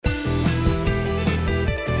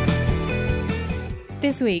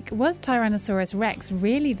This week, was Tyrannosaurus rex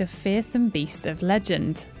really the fearsome beast of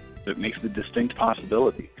legend? It makes the distinct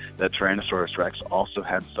possibility that Tyrannosaurus rex also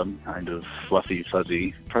had some kind of fluffy,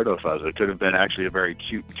 fuzzy proto-fuzz. It could have been actually a very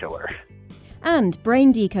cute killer. And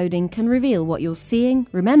brain decoding can reveal what you're seeing,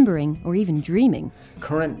 remembering, or even dreaming.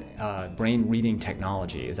 Current brain reading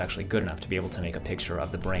technology is actually good enough to be able to make a picture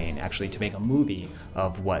of the brain, actually to make a movie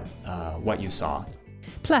of what you saw.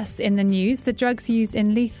 Plus, in the news, the drugs used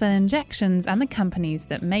in lethal injections and the companies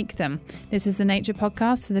that make them. This is the Nature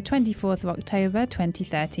Podcast for the 24th of October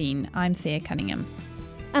 2013. I'm Thea Cunningham.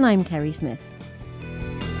 And I'm Kerry Smith.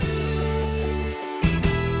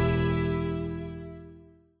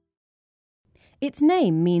 Its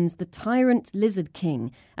name means the tyrant lizard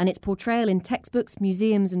king, and its portrayal in textbooks,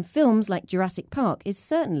 museums and films like Jurassic Park is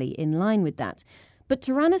certainly in line with that. But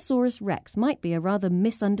Tyrannosaurus rex might be a rather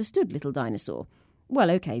misunderstood little dinosaur. Well,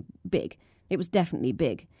 OK, big. It was definitely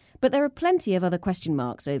big. But there are plenty of other question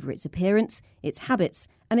marks over its appearance, its habits,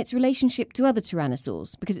 and its relationship to other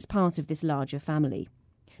tyrannosaurs, because it's part of this larger family.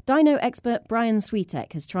 Dino expert Brian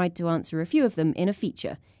Switek has tried to answer a few of them in a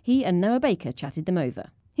feature. He and Noah Baker chatted them over.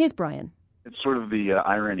 Here's Brian. It's sort of the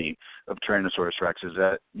irony of Tyrannosaurus rex is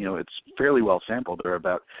that, it's fairly well sampled. There are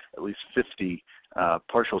about at least 50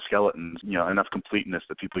 partial skeletons, enough completeness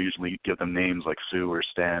that people usually give them names like Sue or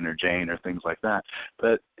Stan or Jane or things like that.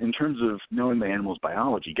 But in terms of knowing the animal's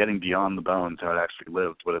biology, getting beyond the bones, how it actually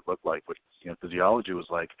lived, what it looked like, what physiology was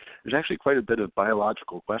like, there's actually quite a bit of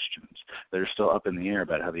biological questions that are still up in the air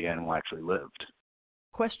about how the animal actually lived.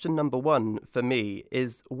 Question number one for me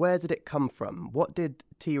is, where did it come from? What did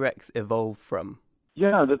T-Rex evolve from?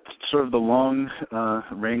 Yeah, that's sort of the long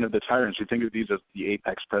reign of the tyrants. We think of these as the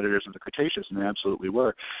apex predators of the Cretaceous, and they absolutely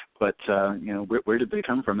were. But, where did they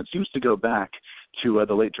come from? It seems to go back to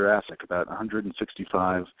the late Jurassic, about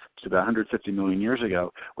 165 to about 150 million years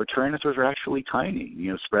ago, where tyrannosaurs were actually tiny,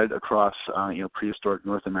 spread across, prehistoric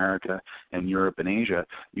North America and Europe and Asia.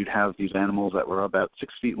 You'd have these animals that were about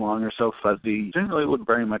 6 feet long or so, fuzzy, didn't really look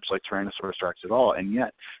very much like Tyrannosaurus rex at all, and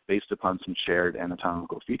yet, based upon some shared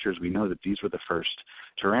anatomical features, we know that these were the first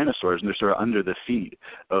tyrannosaurs, and they're sort of under the feet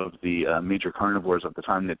of the major carnivores of the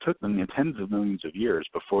time. And it took them tens of millions of years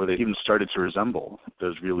before they even started to resemble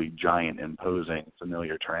those really giant, imposing,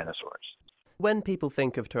 familiar tyrannosaurs. When people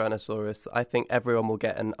think of Tyrannosaurus, I think everyone will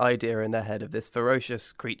get an idea in their head of this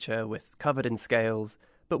ferocious creature covered in scales,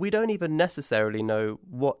 but we don't even necessarily know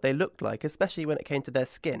what they looked like, especially when it came to their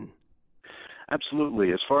skin.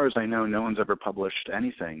 Absolutely. As far as I know, no one's ever published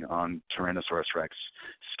anything on Tyrannosaurus rex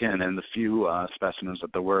skin, and the few specimens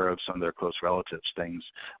that there were of some of their close relatives, things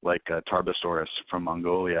like Tarbosaurus from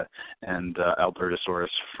Mongolia and Albertosaurus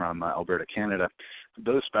from Alberta, Canada,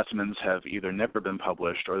 those specimens have either never been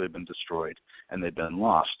published or they've been destroyed and they've been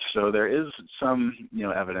lost. So there is some,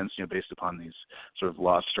 evidence, based upon these sort of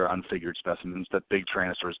lost or unfigured specimens that big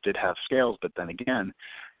tyrannosaurs did have scales, but then again,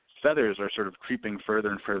 feathers are sort of creeping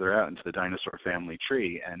further and further out into the dinosaur family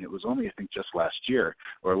tree, and it was only, I think, just last year,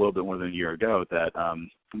 or a little bit more than a year ago, that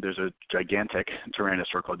there's a gigantic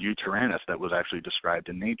tyrannosaur called Eutyrannus that was actually described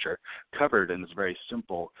in nature, covered in this very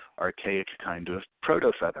simple, archaic kind of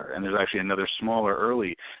proto-feather. And there's actually another smaller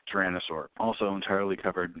early tyrannosaur, also entirely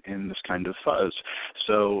covered in this kind of fuzz.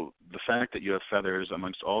 So the fact that you have feathers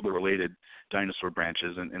amongst all the related dinosaur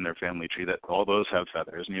branches in their family tree, that all those have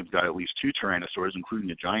feathers, and you've got at least two tyrannosaurs,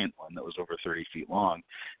 including a giant one that was over 30 feet long,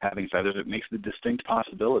 having feathers, it makes the distinct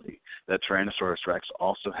possibility that Tyrannosaurus rex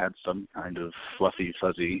also had some kind of fluffy,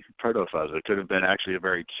 fuzzy proto-fuzz. It could have been actually a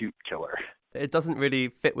very cute killer. It doesn't really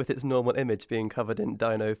fit with its normal image, being covered in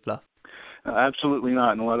dino fluff. Absolutely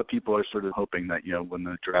not. And a lot of people are sort of hoping that, when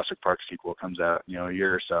the Jurassic Park sequel comes out, a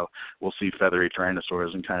year or so, we'll see feathery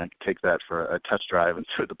tyrannosaurs and kind of take that for a test drive and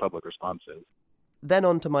see what the public response is. Then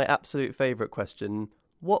on to my absolute favourite question.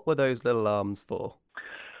 What were those little arms for?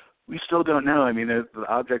 We still don't know. I mean, the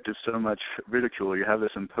object is so much ridicule. You have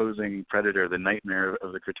this imposing predator, the nightmare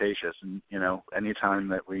of the Cretaceous, and, anytime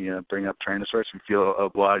that we bring up Tyrannosaurus, we feel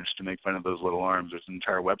obliged to make fun of those little arms. There's an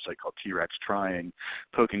entire website called T-Rex Trying,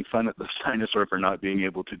 poking fun at this dinosaur for not being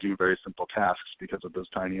able to do very simple tasks because of those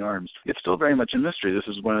tiny arms. It's still very much a mystery. This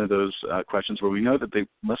is one of those questions where we know that they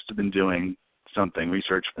must have been doing something.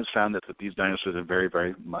 Research has found that these dinosaurs have very,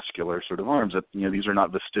 very muscular sort of arms, that, these are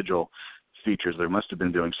not vestigial features. There must have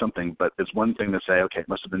been doing something, but it's one thing to say, okay, it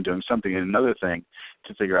must have been doing something, and another thing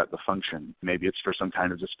to figure out the function. Maybe it's for some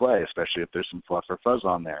kind of display, especially if there's some fluff or fuzz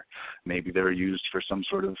on there. Maybe they were used for some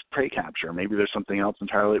sort of prey capture. Maybe there's something else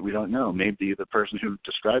entirely we don't know. Maybe the person who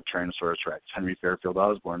described Tyrannosaurus rex, Henry Fairfield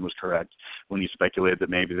Osborn, was correct when he speculated that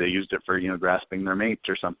maybe they used it for, grasping their mates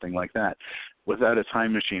or something like that. Without a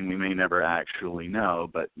time machine, we may never actually know,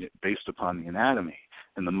 but based upon the anatomy,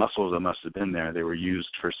 and the muscles that must have been there, they were used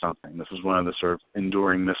for something. This is one of the sort of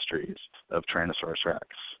enduring mysteries of Tyrannosaurus rex.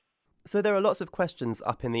 So there are lots of questions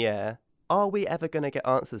up in the air. Are we ever going to get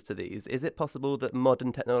answers to these? Is it possible that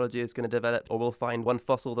modern technology is going to develop, or we'll find one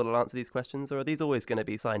fossil that will answer these questions, or are these always going to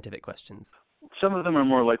be scientific questions? Some of them are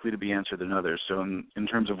more likely to be answered than others. So in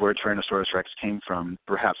terms of where Tyrannosaurus rex came from,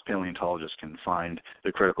 perhaps paleontologists can find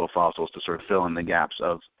the critical fossils to sort of fill in the gaps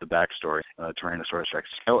of the backstory. Tyrannosaurus rex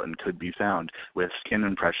skeleton could be found with skin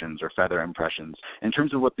impressions or feather impressions. In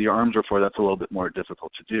terms of what the arms were for, that's a little bit more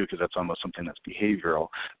difficult to do because that's almost something that's behavioral.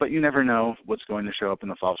 But you never know what's going to show up in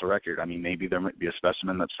the fossil record. I mean, maybe there might be a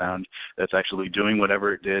specimen that's found that's actually doing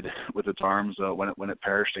whatever it did with its arms when it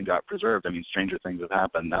perished and got preserved. I mean, stranger things have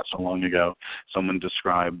happened. Not so long ago, someone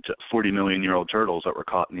described 40-million-year-old turtles that were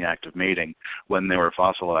caught in the act of mating when they were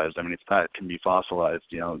fossilized. I mean, if that can be fossilized,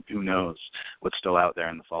 who knows what's still out there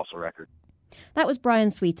in the fossil record. That was Brian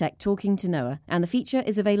Switek talking to Noah, and the feature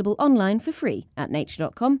is available online for free at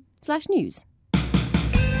nature.com/news.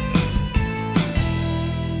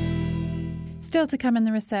 Still to come in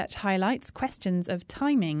the research highlights, questions of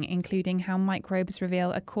timing, including how microbes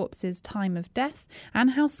reveal a corpse's time of death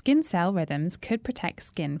and how skin cell rhythms could protect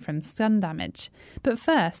skin from sun damage. But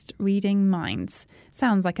first, reading minds.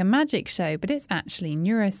 Sounds like a magic show, but it's actually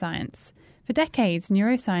neuroscience. For decades,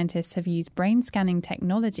 neuroscientists have used brain scanning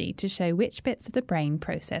technology to show which bits of the brain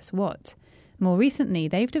process what. More recently,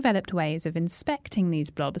 they've developed ways of inspecting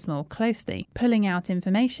these blobs more closely, pulling out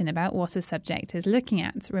information about what a subject is looking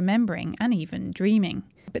at, remembering, and even dreaming.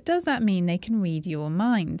 But does that mean they can read your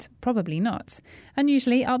mind? Probably not.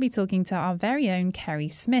 Unusually, I'll be talking to our very own Kerry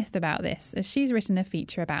Smith about this, as she's written a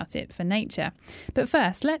feature about it for Nature. But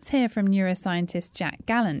first, let's hear from neuroscientist Jack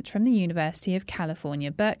Gallant from the University of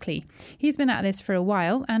California, Berkeley. He's been at this for a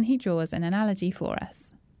while, and he draws an analogy for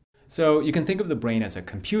us. So you can think of the brain as a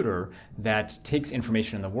computer that takes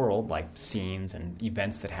information in the world, like scenes and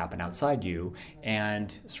events that happen outside you,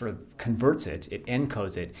 and sort of converts it, it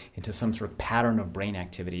encodes it into some sort of pattern of brain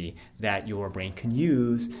activity that your brain can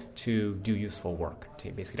use to do useful work, to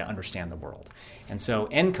basically to understand the world. And so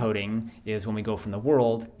encoding is when we go from the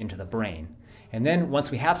world into the brain. And then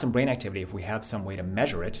once we have some brain activity, if we have some way to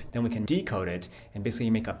measure it, then we can decode it and basically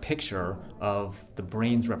make a picture of the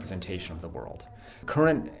brain's representation of the world.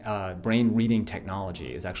 Current brain reading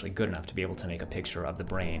technology is actually good enough to be able to make a picture of the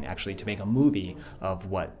brain, actually to make a movie of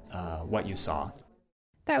what you saw.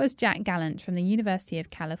 That was Jack Gallant from the University of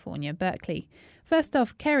California, Berkeley. First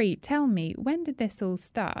off, Kerry, tell me, when did this all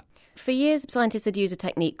start? For years, scientists had used a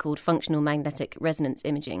technique called functional magnetic resonance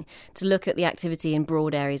imaging to look at the activity in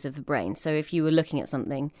broad areas of the brain. So if you were looking at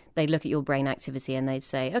something, they'd look at your brain activity and they'd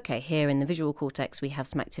say, OK, here in the visual cortex, we have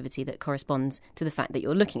some activity that corresponds to the fact that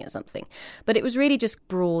you're looking at something. But it was really just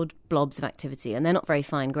broad blobs of activity, and they're not very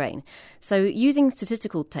fine grain. So using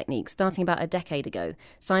statistical techniques, starting about a decade ago,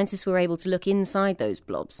 scientists were able to look inside those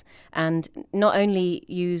blobs and not only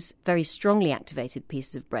use very strongly activated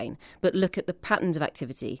pieces of brain, but look at the patterns of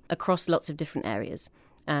activity across lots of different areas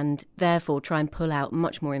and therefore try and pull out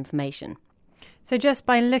much more information. So just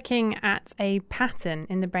by looking at a pattern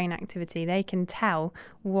in the brain activity, they can tell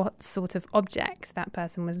what sort of objects that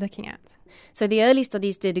person was looking at. So the early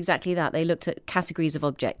studies did exactly that. They looked at categories of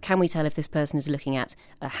object. Can we tell if this person is looking at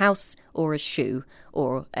a house or a shoe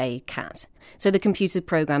or a cat? So the computer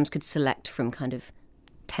programs could select from kind of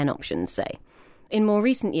 10 options, say. In more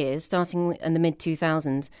recent years, starting in the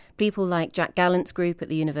mid-2000s, people like Jack Gallant's group at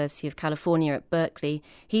the University of California at Berkeley,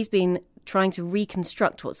 he's been trying to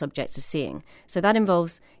reconstruct what subjects are seeing. So that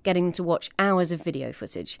involves getting them to watch hours of video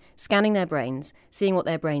footage, scanning their brains, seeing what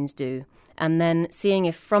their brains do, and then seeing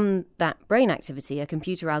if from that brain activity a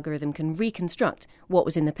computer algorithm can reconstruct what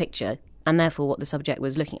was in the picture and therefore what the subject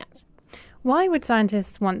was looking at. Why would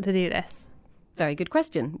scientists want to do this? Very good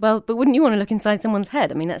question. Well, but wouldn't you want to look inside someone's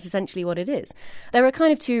head? I mean, that's essentially what it is. There are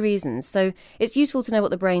kind of two reasons. So it's useful to know what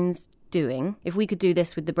the brain's doing. If we could do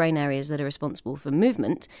this with the brain areas that are responsible for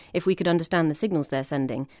movement, if we could understand the signals they're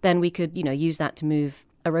sending, then we could, use that to move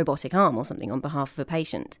a robotic arm or something on behalf of a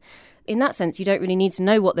patient. In that sense, you don't really need to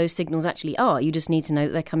know what those signals actually are. You just need to know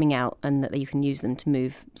that they're coming out and that you can use them to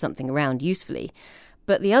move something around usefully.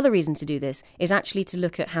 But the other reason to do this is actually to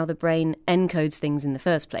look at how the brain encodes things in the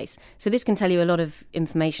first place. So this can tell you a lot of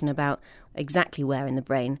information about exactly where in the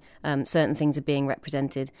brain certain things are being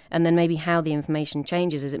represented, and then maybe how the information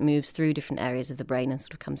changes as it moves through different areas of the brain and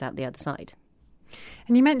sort of comes out the other side.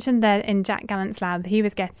 And you mentioned that in Jack Gallant's lab, he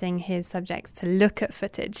was getting his subjects to look at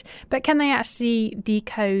footage. But can they actually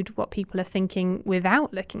decode what people are thinking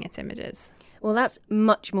without looking at images? Well, that's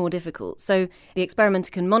much more difficult. So the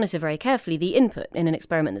experimenter can monitor very carefully the input in an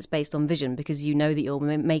experiment that's based on vision, because you know that you're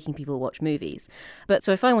making people watch movies. But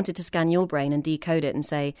so if I wanted to scan your brain and decode it and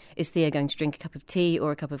say, is Thea going to drink a cup of tea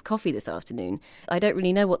or a cup of coffee this afternoon? I don't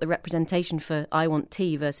really know what the representation for I want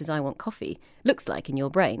tea versus I want coffee looks like in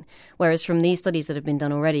your brain. Whereas from these studies that have been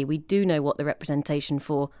done already, we do know what the representation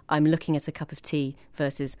for I'm looking at a cup of tea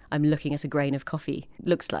versus I'm looking at a grain of coffee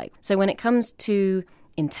looks like. So when it comes to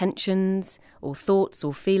intentions or thoughts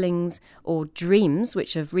or feelings or dreams,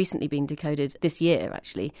 which have recently been decoded this year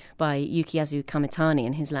actually by Yukiyasu Kamitani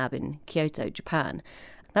in his lab in Kyoto, Japan,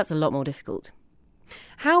 that's a lot more difficult.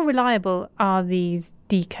 How reliable are these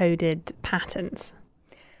decoded patterns?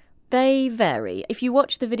 They vary. If you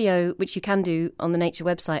watch the video, which you can do on the Nature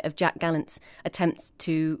website, of Jack Gallant's attempts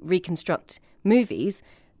to reconstruct movies,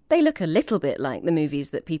 they look a little bit like the movies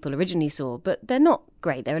that people originally saw, but they're not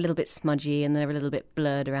great. They're a little bit smudgy and they're a little bit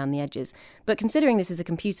blurred around the edges. But considering this is a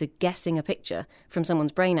computer guessing a picture from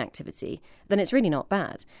someone's brain activity, then it's really not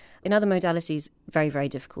bad. In other modalities, very, very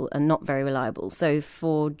difficult and not very reliable. So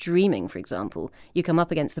for dreaming, for example, you come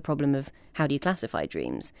up against the problem of how do you classify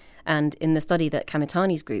dreams? And in the study that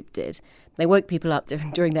Kamitani's group did, they woke people up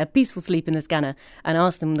during their peaceful sleep in the scanner and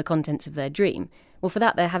asked them the contents of their dream. Well, for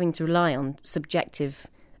that, they're having to rely on subjective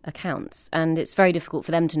accounts, and it's very difficult for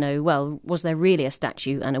them to know, well, was there really a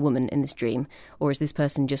statue and a woman in this dream, or is this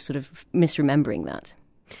person just sort of misremembering that?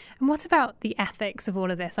 And what about the ethics of all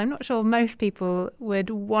of this? I'm not sure most people would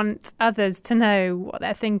want others to know what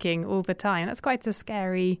they're thinking all the time. That's quite a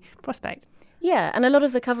scary prospect. Yeah, and a lot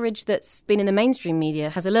of the coverage that's been in the mainstream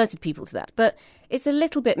media has alerted people to that. But it's a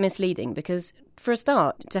little bit misleading because, for a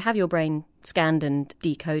start, to have your brain scanned and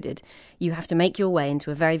decoded, you have to make your way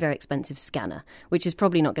into a very, very expensive scanner, which is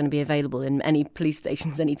probably not going to be available in any police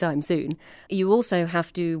stations anytime soon. You also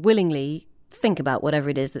have to willingly think about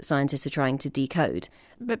whatever it is that scientists are trying to decode.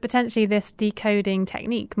 But potentially this decoding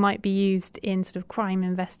technique might be used in sort of crime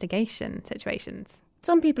investigation situations.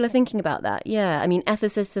 Some people are thinking about that, yeah. I mean,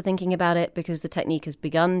 ethicists are thinking about it because the technique has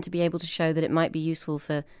begun to be able to show that it might be useful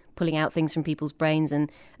for pulling out things from people's brains,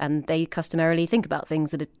 and they customarily think about things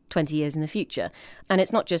that are 20 years in the future. And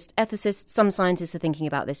it's not just ethicists, some scientists are thinking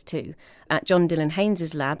about this too. At John Dylan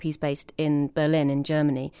Haynes' lab, he's based in Berlin in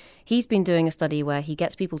Germany, he's been doing a study where he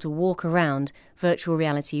gets people to walk around virtual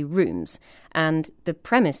reality rooms. And the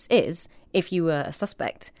premise is, if you were a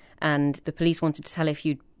suspect and the police wanted to tell if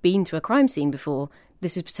you'd been to a crime scene before,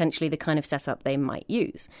 this is potentially the kind of setup they might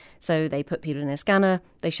use. So they put people in a scanner,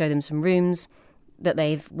 they show them some rooms that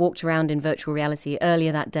they've walked around in virtual reality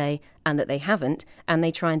earlier that day and that they haven't, and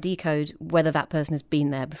they try and decode whether that person has been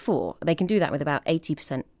there before. They can do that with about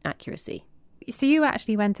 80% accuracy. So you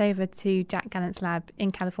actually went over to Jack Gallant's lab in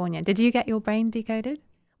California. Did you get your brain decoded?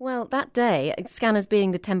 Well, that day, scanners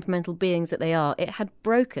being the temperamental beings that they are, it had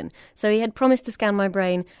broken. So he had promised to scan my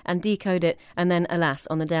brain and decode it, and then, alas,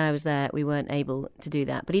 on the day I was there, we weren't able to do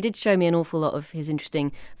that. But he did show me an awful lot of his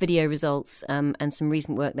interesting video results and some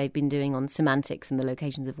recent work they've been doing on semantics and the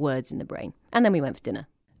locations of words in the brain. And then we went for dinner.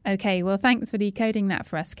 OK, well, thanks for decoding that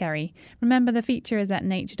for us, Kerry. Remember, the feature is at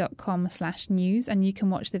nature.com/news, and you can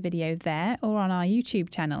watch the video there or on our YouTube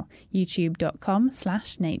channel,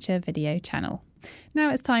 youtube.com/nature video channel. Now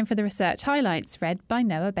it's time for the research highlights, read by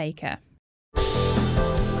Noah Baker.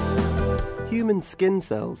 Human skin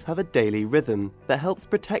cells have a daily rhythm that helps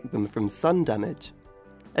protect them from sun damage.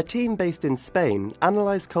 A team based in Spain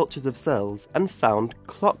analysed cultures of cells and found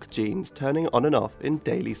clock genes turning on and off in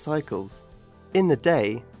daily cycles. In the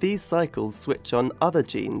day, these cycles switch on other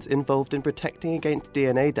genes involved in protecting against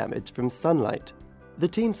DNA damage from sunlight. The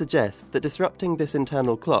team suggests that disrupting this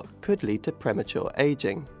internal clock could lead to premature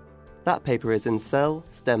aging. That paper is in Cell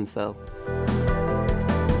Stem Cell.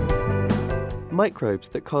 Microbes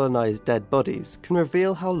that colonise dead bodies can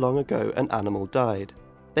reveal how long ago an animal died.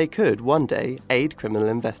 They could, one day, aid criminal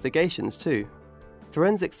investigations too.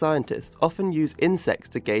 Forensic scientists often use insects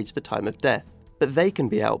to gauge the time of death, but they can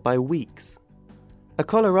be out by weeks. A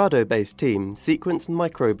Colorado-based team sequenced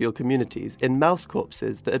microbial communities in mouse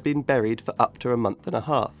corpses that had been buried for up to a month and a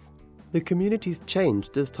half. The communities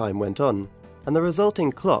changed as time went on, and the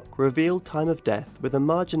resulting clock revealed time of death with a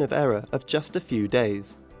margin of error of just a few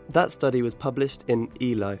days. That study was published in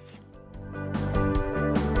eLife.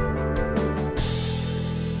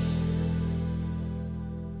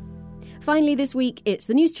 Finally this week, it's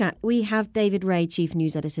the News Chat. We have David Ray, Chief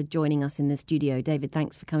News Editor, joining us in the studio. David,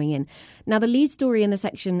 thanks for coming in. Now, the lead story in the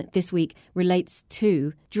section this week relates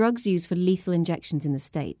to drugs used for lethal injections in the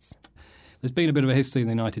States. There's been a bit of a history in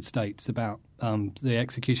the United States about the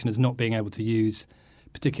executioners not being able to use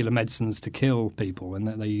particular medicines to kill people, and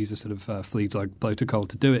they use a sort of flea drug protocol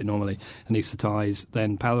to do it normally, anaesthetise,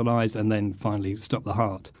 then paralyse, and then finally stop the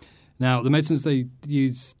heart. Now, the medicines they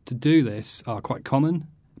use to do this are quite common,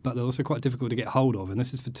 but they're also quite difficult to get hold of, and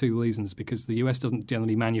this is for two reasons, because the US doesn't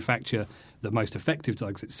generally manufacture the most effective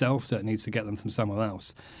drugs itself, so it needs to get them from somewhere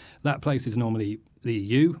else. That place is normally the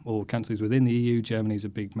EU or countries within the EU. Germany's a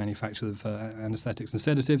big manufacturer of anaesthetics and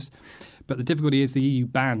sedatives, but the difficulty is the EU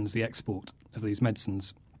bans the export of these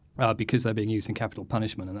medicines because they're being used in capital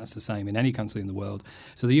punishment, and that's the same in any country in the world.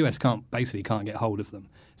 So the US can't get hold of them.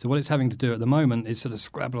 So what it's having to do at the moment is sort of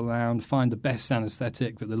scrabble around, find the best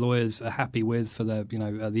anaesthetic that the lawyers are happy with for their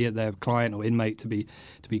their client or inmate to be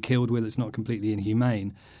killed with. It's not completely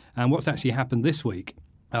inhumane. And what's actually happened this week?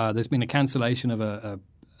 There's been a cancellation of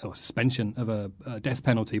or suspension of a death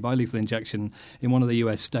penalty by lethal injection in one of the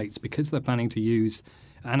US states because they're planning to use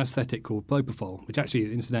anaesthetic called propofol, which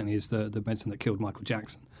actually, incidentally, is the medicine that killed Michael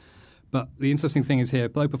Jackson. But the interesting thing is here,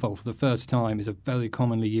 propofol, for the first time, is a very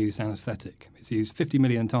commonly used anaesthetic. It's used 50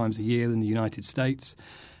 million times a year in the United States.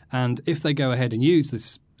 And if they go ahead and use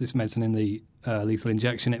this medicine in the lethal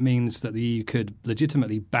injection, it means that the EU could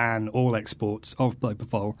legitimately ban all exports of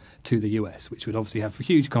propofol to the US, which would obviously have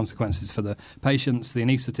huge consequences for the patients. The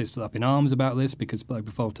anaesthetists are up in arms about this because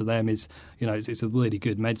propofol to them is, it's a really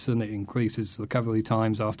good medicine. It increases recovery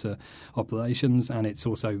times after operations, and it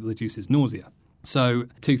also reduces nausea. So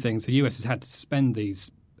two things. The US has had to suspend these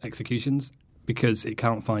executions because it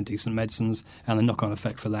can't find decent medicines, and the knock-on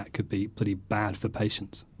effect for that could be pretty bad for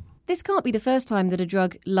patients. This can't be the first time that a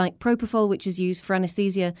drug like propofol, which is used for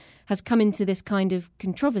anaesthesia, has come into this kind of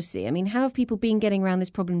controversy. I mean, how have people been getting around this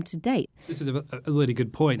problem to date? This is a really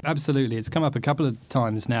good point. Absolutely. It's come up a couple of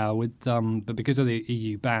times now, but because of the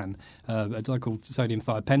EU ban, a drug called sodium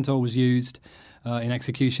thiopental was used in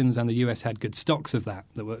executions, and the US had good stocks of that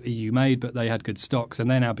were EU made, but they had good stocks, and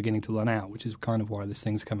they're now beginning to run out, which is kind of why this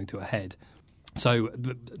thing's coming to a head. So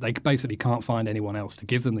they basically can't find anyone else to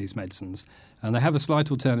give them these medicines. And they have a slight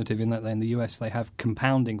alternative in that in the US they have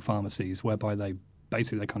compounding pharmacies whereby they're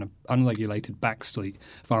kind of unregulated backstreet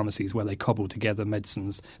pharmacies where they cobble together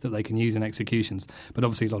medicines that they can use in executions. But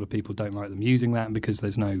obviously a lot of people don't like them using that because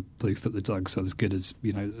there's no proof that the drugs are as good as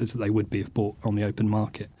they would be if bought on the open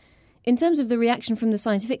market. In terms of the reaction from the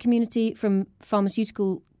scientific community, from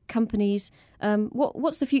pharmaceutical companies,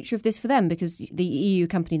 what's the future of this for them? Because the EU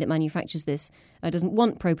company that manufactures this doesn't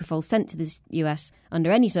want propofol sent to the US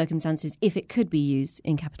under any circumstances if it could be used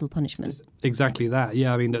in capital punishment. Exactly that.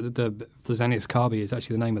 Yeah, I mean, the Fresenius Kabi is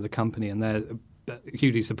actually the name of the company, and they're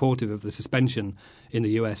hugely supportive of the suspension in the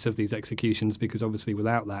US of these executions because obviously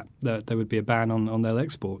without that there would be a ban on their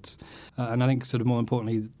exports. And I think sort of more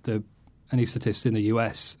importantly, the anaesthetists in the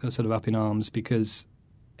US are sort of up in arms because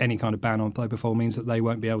any kind of ban on propofol means that they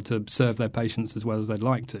won't be able to serve their patients as well as they'd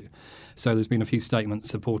like to. So there's been a few statements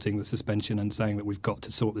supporting the suspension and saying that we've got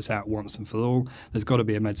to sort this out once and for all. There's got to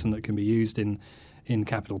be a medicine that can be used in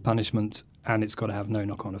capital punishment, and it's got to have no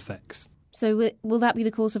knock-on effects. So will that be the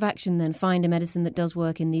course of action then? Find a medicine that does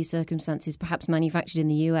work in these circumstances, perhaps manufactured in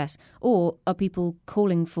the US? Or are people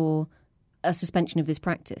calling for a suspension of this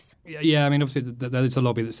practice? Yeah, I mean, obviously there's a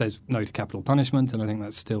lobby that says no to capital punishment, and I think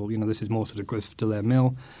that's still, this is more sort of grist to their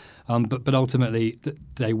mill. But ultimately,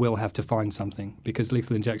 they will have to find something because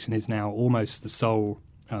lethal injection is now almost the sole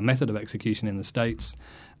method of execution in the States,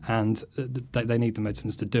 and they need the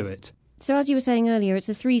medicines to do it. So as you were saying earlier, it's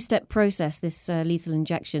a three-step process, this lethal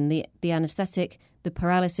injection, the anaesthetic, the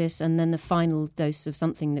paralysis, and then the final dose of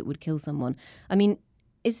something that would kill someone. I mean,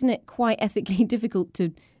 isn't it quite ethically difficult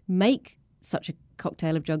to make such a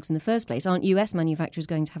cocktail of drugs in the first place? Aren't US manufacturers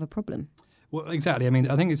going to have a problem? Well, exactly. I mean,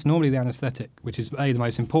 I think it's normally the anaesthetic, which is A, the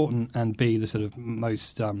most important, and B, the sort of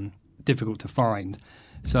most difficult to find.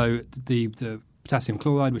 So the potassium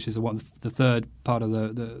chloride, which is the third part of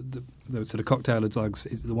the sort of cocktail of drugs,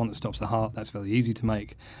 is the one that stops the heart. That's very easy to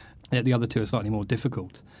make. The other two are slightly more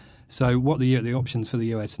difficult. So what the options for the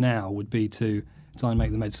US now would be to try and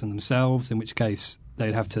make the medicine themselves, in which case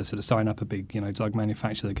they'd have to sort of sign up a big, drug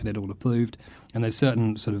manufacturer that get it all approved. And there's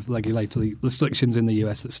certain sort of regulatory restrictions in the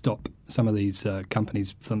US that stop some of these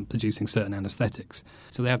companies from producing certain anaesthetics.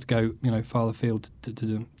 So they have to go, far afield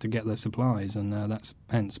to get their supplies, and that's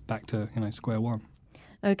hence back to, square one.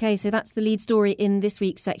 OK, so that's the lead story in this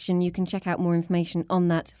week's section. You can check out more information on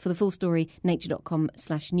that for the full story,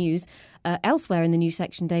 nature.com/news. Elsewhere in the news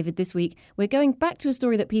section, David, this week, we're going back to a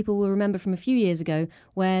story that people will remember from a few years ago,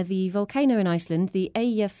 where the volcano in Iceland, the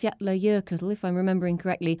Eyjafjallajökull, if I'm remembering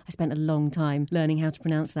correctly, I spent a long time learning how to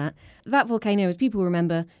pronounce that. That volcano, as people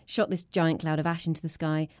remember, shot this giant cloud of ash into the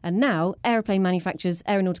sky, and now aeroplane manufacturers,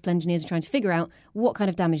 aeronautical engineers are trying to figure out what kind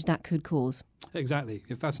of damage that could cause. Exactly.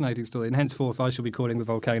 A fascinating story. And henceforth, I shall be calling the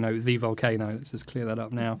volcano the volcano. Let's just clear that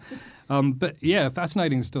up now. But yeah,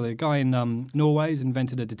 fascinating story. A guy in Norway has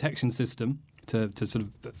invented a detection system to sort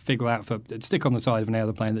of figure out, stick on the side of an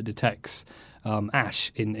aeroplane that detects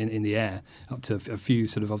ash in the air up to a few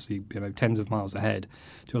sort of obviously tens of miles ahead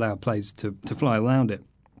to allow planes to fly around it.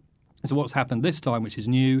 So what's happened this time, which is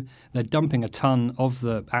new, they're dumping a ton of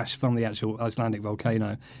the ash from the actual Icelandic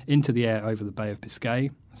volcano into the air over the Bay of Biscay,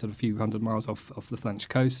 sort of a few hundred miles off the French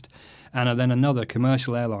coast. And then another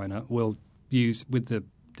commercial airliner will use, with the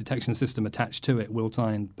detection system attached to it, will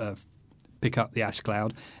try and pick up the ash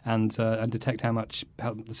cloud and detect how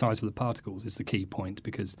the size of the particles is the key point,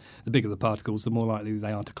 because the bigger the particles, the more likely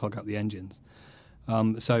they are to clog up the engines.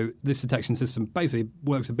 So this detection system basically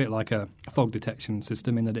works a bit like a fog detection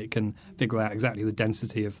system in that it can figure out exactly the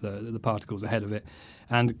density of the particles ahead of it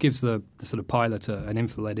and gives the sort of pilot an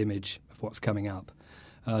infrared image of what's coming up.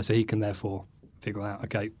 So he can therefore figure out,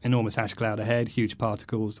 okay, enormous ash cloud ahead, huge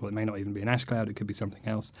particles, or it may not even be an ash cloud, it could be something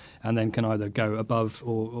else, and then can either go above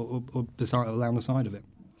or along the side of it.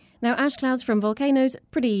 Now, ash clouds from volcanoes,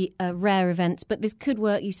 pretty rare events, but this could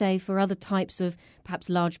work, you say, for other types of perhaps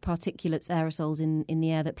large particulates, aerosols in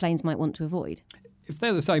the air that planes might want to avoid. If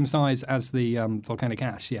they're the same size as the volcanic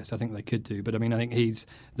ash, yes, I think they could do. But I mean, I think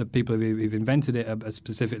the people who've invented it are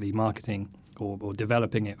specifically marketing or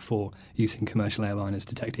developing it for use in commercial airliners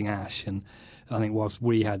detecting ash. And I think whilst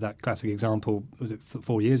we had that classic example, was it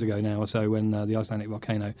 4 years ago now or so, when the Icelandic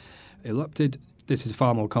volcano erupted, this is a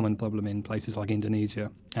far more common problem in places like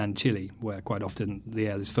Indonesia and Chile, where quite often the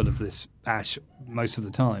air is full of this ash most of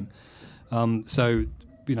the time. So,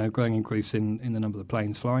 growing increase in the number of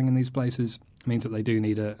planes flying in these places means that they do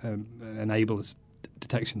need an able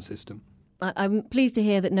detection system. I'm pleased to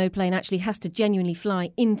hear that no plane actually has to genuinely fly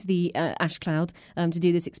into the ash cloud to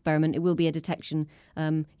do this experiment. It will be a detection,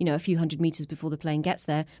 a few hundred metres before the plane gets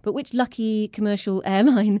there. But which lucky commercial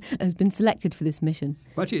airline has been selected for this mission?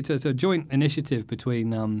 Well, actually, it's a joint initiative between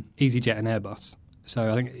EasyJet and Airbus.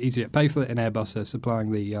 So I think EasyJet pay for it and Airbus are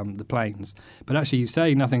supplying the planes. But actually, you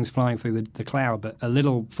say nothing's flying through the cloud, but a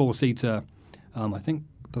little four-seater, I think,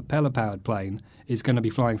 propeller-powered plane is going to be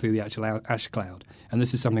flying through the actual ash cloud. And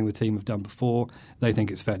this is something the team have done before. They think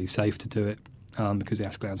it's fairly safe to do it because the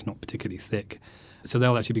ash cloud's not particularly thick. So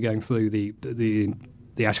they'll actually be going through the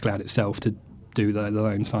ash cloud itself to do their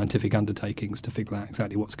own scientific undertakings to figure out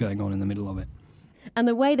exactly what's going on in the middle of it. And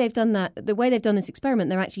the way they've done this experiment,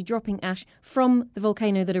 they're actually dropping ash from the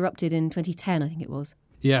volcano that erupted in 2010, I think it was.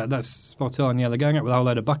 Yeah, that's spot on. Yeah, they're going up with a whole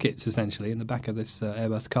load of buckets, essentially, in the back of this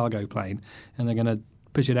Airbus cargo plane, and they're going to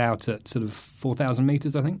push it out at sort of 4,000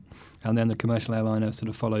 metres, I think. And then the commercial airliner sort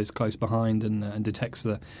of follows close behind and detects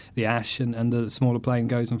the ash, and the smaller plane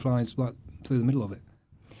goes and flies right through the middle of it.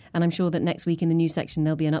 And I'm sure that next week in the news section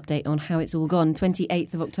there'll be an update on how it's all gone.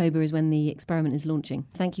 28th of October is when the experiment is launching.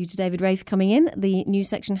 Thank you to David Ray for coming in. The news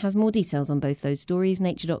section has more details on both those stories,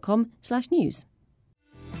 nature.com/news.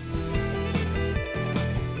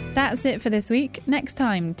 That's it for this week. Next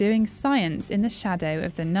time, doing science in the shadow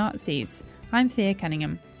of the Nazis. I'm Thea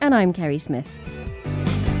Cunningham. And I'm Kerry Smith.